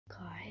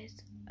guys,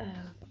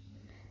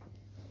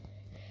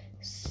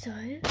 so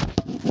I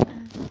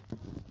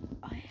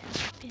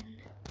have been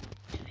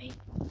doing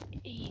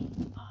a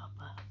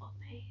barber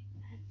oppie,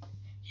 and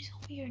this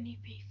will be only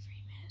be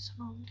 3 minutes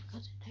long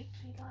because it takes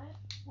me like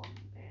 1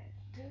 minute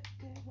to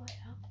do my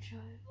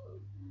outro.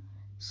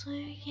 So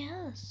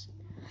yes,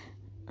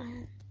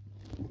 I'm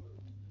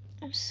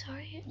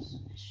sorry it's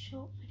a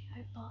short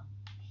video, but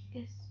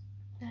it's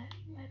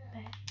nearly my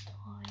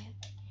bedtime.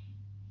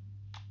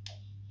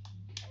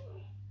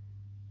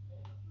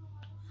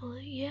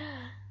 But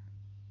yeah,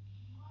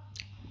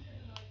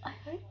 I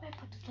hope my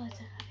butterflies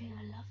are having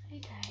a lovely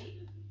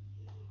day.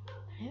 I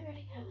don't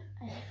really have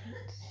anything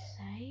to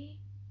say,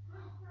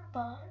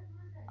 but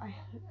I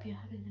hope you're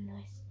having a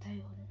nice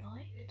day or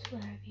night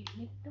wherever you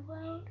live in the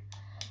world.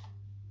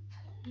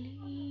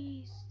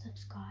 Please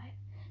subscribe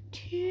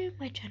to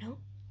my channel.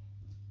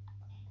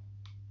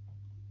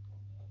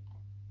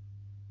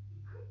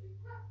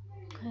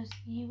 Because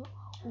you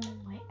are all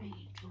my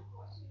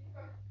angels,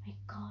 my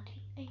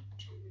guardian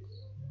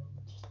angels.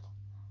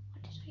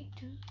 Why did I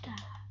do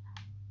that?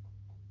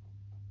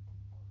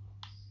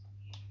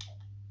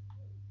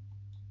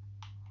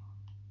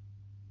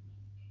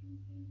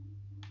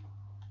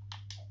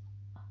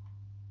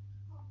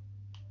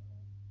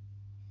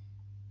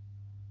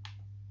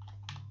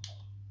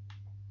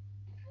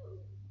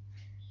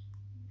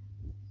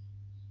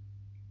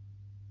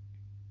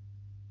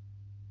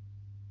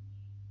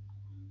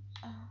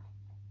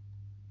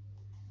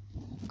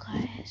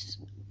 Guys,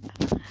 I'm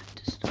gonna have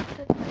to stop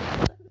it.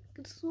 I'm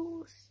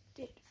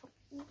exhausted from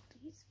all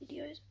these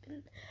videos I've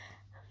been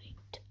having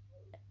to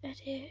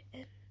edit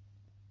and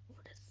all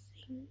the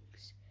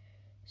things.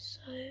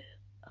 So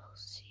I'll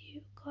see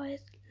you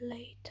guys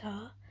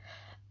later.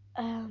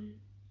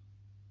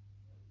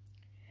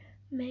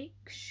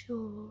 Make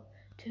sure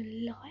to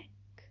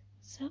like,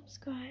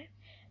 subscribe,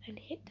 and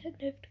hit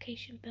that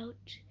notification bell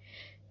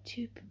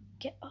to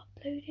get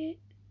uploaded.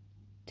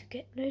 To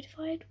get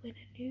notified when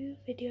a new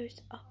video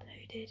is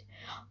uploaded.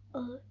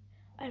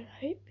 I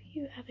hope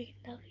you're having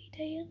a lovely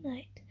day and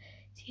night.